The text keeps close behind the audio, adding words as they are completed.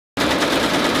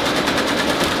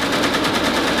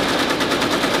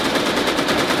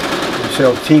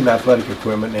sell team athletic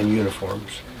equipment and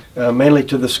uniforms, mainly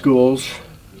to the schools,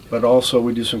 but also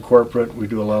we do some corporate. We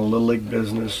do a lot of Little League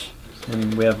business.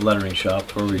 And we have lettering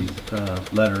shops where we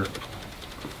letter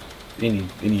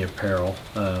any apparel,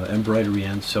 embroidery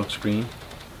and silkscreen.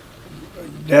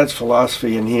 Dad's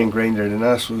philosophy, and he ingrained it in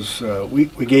us, was we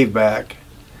gave back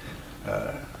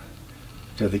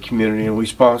to the community, and we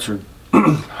sponsored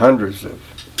hundreds of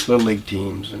Little League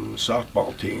teams and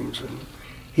softball teams. And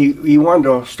he wanted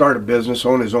to start a business,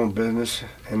 own his own business,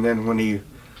 and then when he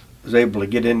was able to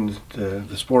get into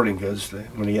the sporting goods,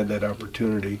 when he had that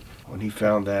opportunity, when he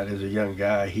found that as a young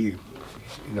guy,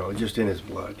 just in his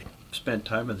blood. Spent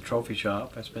time in the trophy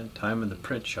shop. I spent time in the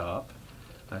print shop.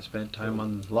 I spent a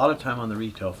lot of time on the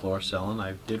retail floor selling.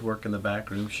 I did work in the back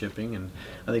room shipping, and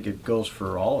I think it goes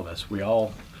for all of us.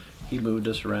 He moved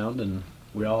us around, and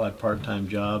we all had part-time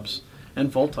jobs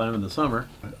and full-time in the summer.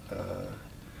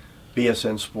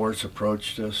 BSN Sports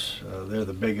approached us. They're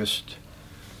the biggest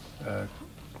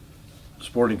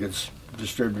sporting goods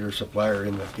distributor supplier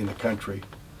in the country.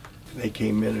 They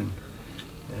came in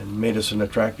and made us an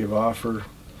attractive offer.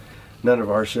 None of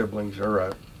our siblings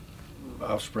or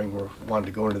offspring wanted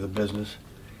to go into the business,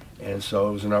 and so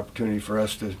it was an opportunity for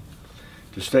us to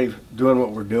stay doing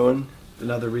what we're doing.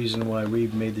 Another reason why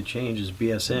we've made the change is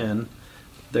BSN.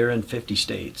 They're in 50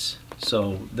 states,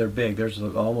 so they're big. There's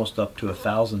almost up to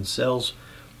 1,000 sales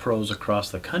pros across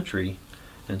the country,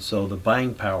 and so the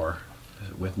buying power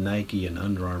with Nike and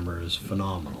Under Armour is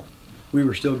phenomenal. We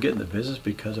were still getting the business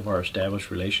because of our established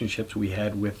relationships we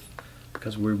had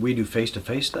because we do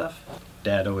face-to-face stuff.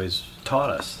 Dad always taught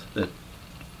us that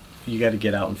you got to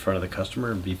get out in front of the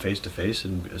customer and be face-to-face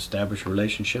and establish a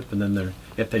relationship, and then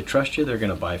if they trust you, they're going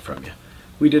to buy from you.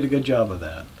 We did a good job of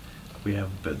that. We have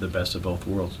the best of both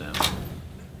worlds now.